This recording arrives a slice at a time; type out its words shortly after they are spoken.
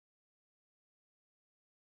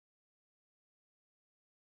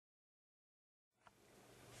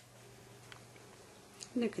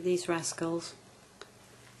Look at these rascals.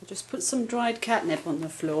 I just put some dried catnip on the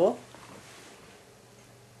floor,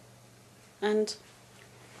 and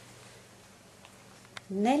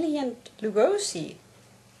Nellie and Lugosi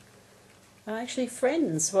are actually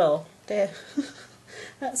friends. Well, they're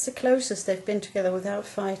that's the closest they've been together without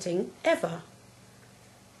fighting ever.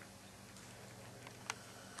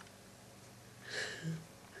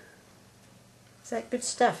 Is that good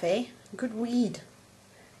stuff, eh? Good weed.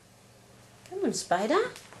 Come on,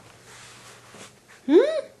 Spider. Come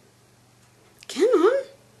on.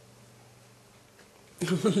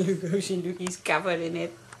 Lugosi, look, he's covered in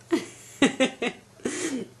it.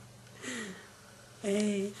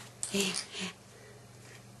 Hey. Hey.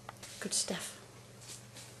 Good stuff.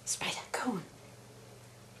 Spider, go on.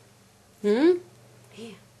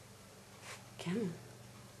 Here. Come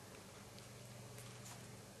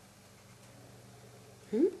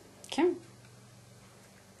on. Come.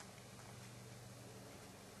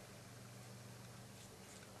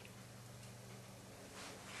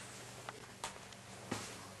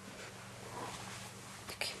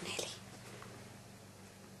 Look at Nellie.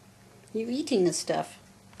 You eating the stuff?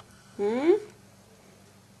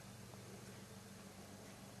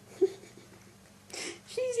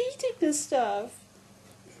 She's eating the stuff.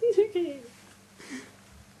 Look at it.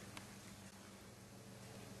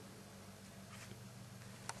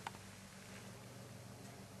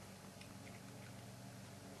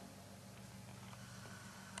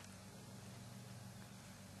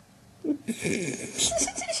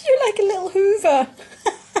 You're like a little Hoover.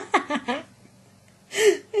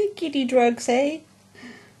 Kitty drugs, eh?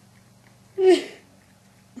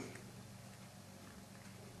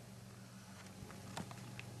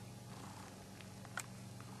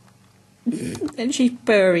 And she's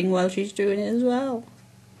purring while she's doing it as well.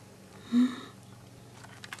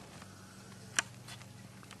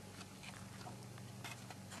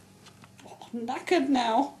 Oh, knackered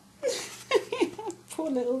now. Poor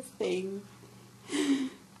little thing.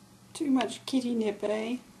 Too much kitty nip,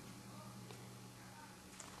 eh?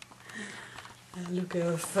 Look at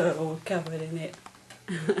her fur all covered in it.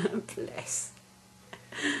 Bless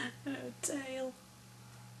her tail.